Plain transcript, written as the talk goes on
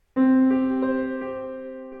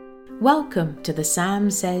Welcome to the Sam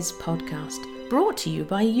Says podcast, brought to you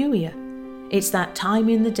by Youier. It's that time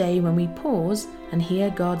in the day when we pause and hear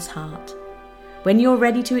God's heart. When you're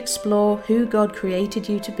ready to explore who God created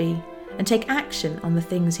you to be and take action on the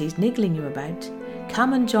things He's niggling you about,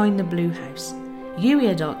 come and join the Blue House,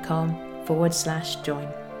 youier.com/join.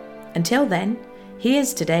 Until then,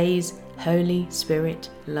 here's today's Holy Spirit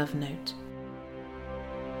Love Note.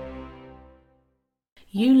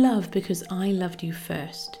 You love because I loved you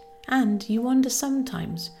first, and you wonder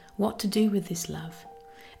sometimes what to do with this love,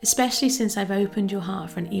 especially since I've opened your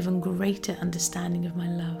heart for an even greater understanding of my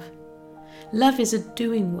love. Love is a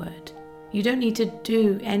doing word. You don't need to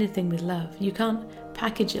do anything with love. You can't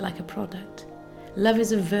package it like a product. Love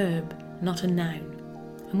is a verb, not a noun.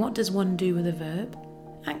 And what does one do with a verb?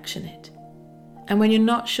 Action it. And when you're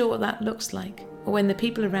not sure what that looks like, or when the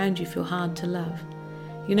people around you feel hard to love,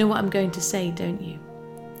 you know what I'm going to say, don't you?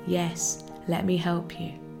 Yes, let me help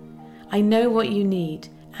you. I know what you need,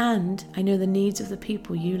 and I know the needs of the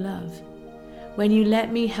people you love. When you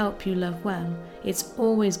let me help you love well, it's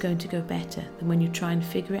always going to go better than when you try and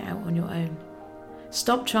figure it out on your own.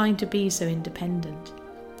 Stop trying to be so independent.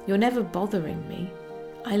 You're never bothering me.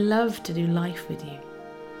 I love to do life with you.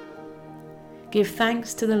 Give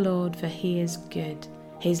thanks to the Lord, for He is good.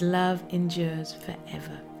 His love endures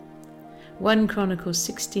forever. 1 Chronicles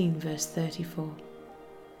 16 verse 34.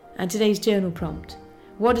 And today's journal prompt: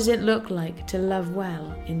 what does it look like to love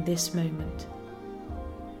well in this moment?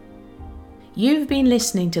 You've been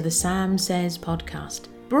listening to the Sam Says podcast,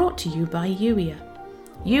 brought to you by Youier.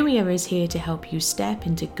 Youier is here to help you step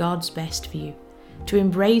into God's best for you, to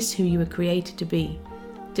embrace who you were created to be,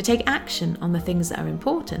 to take action on the things that are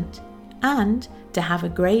important, and to have a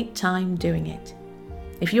great time doing it.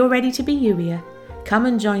 If you're ready to be Youier, come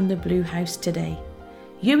and join the Blue House today.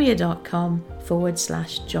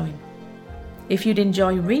 youier.com/join. If you'd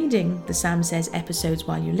enjoy reading the Sam Says episodes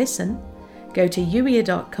while you listen, go to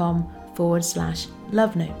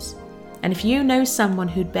youier.com/love notes. And if you know someone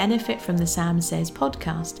who'd benefit from the Sam Says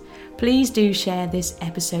podcast, please do share this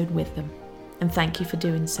episode with them. And thank you for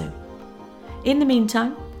doing so. In the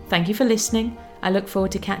meantime, thank you for listening. I look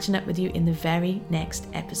forward to catching up with you in the very next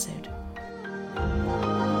episode.